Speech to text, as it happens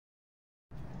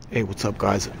Hey, what's up,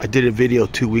 guys? I did a video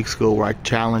 2 weeks ago where I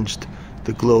challenged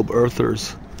the globe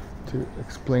earthers to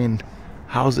explain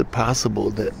how is it possible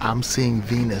that I'm seeing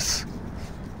Venus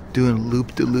doing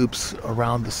loop-de-loops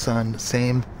around the sun,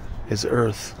 same as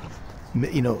Earth.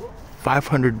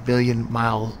 500 million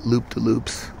mile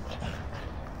loop-de-loops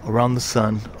around the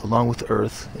sun, along with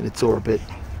Earth in its orbit.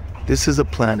 This is a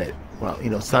planet. Well,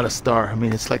 it's not a star. I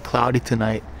mean, it's like cloudy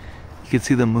tonight. You can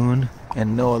see the moon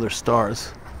and no other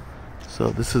stars. So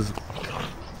this is a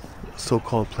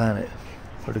so-called planet.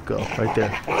 Where'd it go? Right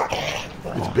there.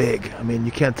 It's big. I mean,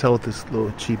 you can't tell with this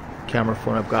little cheap camera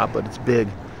phone I've got, but it's big.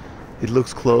 It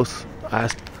looks close. I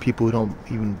asked people who don't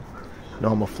even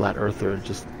know I'm a flat earther,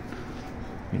 just,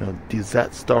 does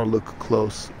that star look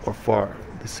close or far?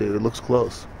 They say it looks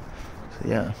close. So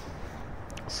yeah.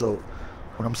 So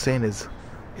what I'm saying is,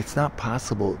 it's not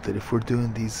possible that if we're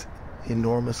doing these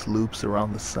enormous loops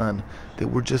around the sun, that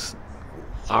we're just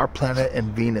our planet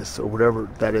and Venus, or whatever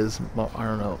that is, I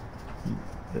don't know,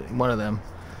 one of them,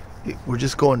 we're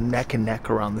just going neck and neck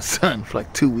around the sun for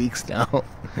like 2 weeks now.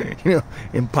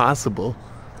 Impossible.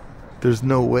 There's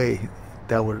no way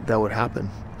that would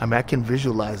happen. I mean, I can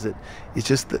visualize it. It's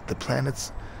just that the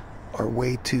planets are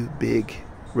way too big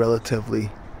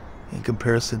relatively in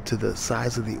comparison to the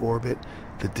size of the orbit,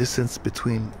 the distance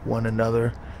between one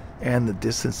another, and the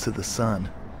distance to the sun.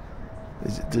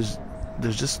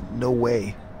 There's just no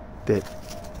way that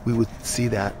we would see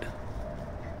that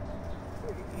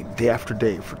day after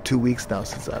day for 2 weeks now.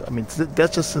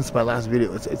 That's just since my last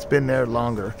video. It's been there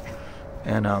longer,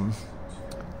 and I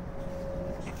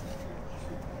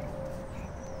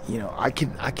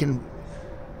can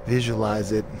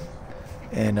visualize it,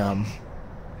 and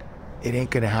it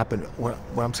ain't gonna happen. What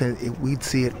I'm saying, we'd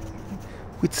see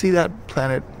that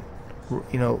planet,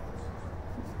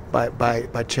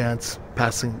 by chance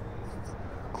passing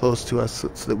close to us,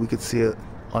 so that we could see it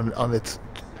on its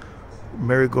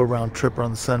merry-go-round trip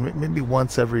around the sun, maybe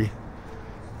once every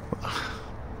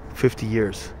 50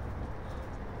 years.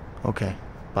 Okay,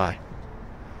 bye.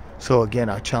 So again,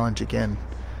 I challenge again.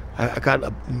 I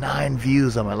got 9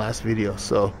 views on my last video,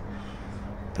 so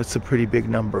that's a pretty big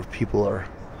number of people are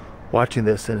watching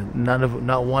this, and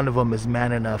not one of them is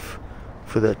man enough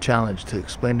for the challenge to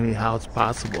explain to me how it's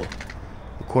possible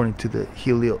according to the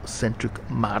heliocentric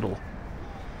model.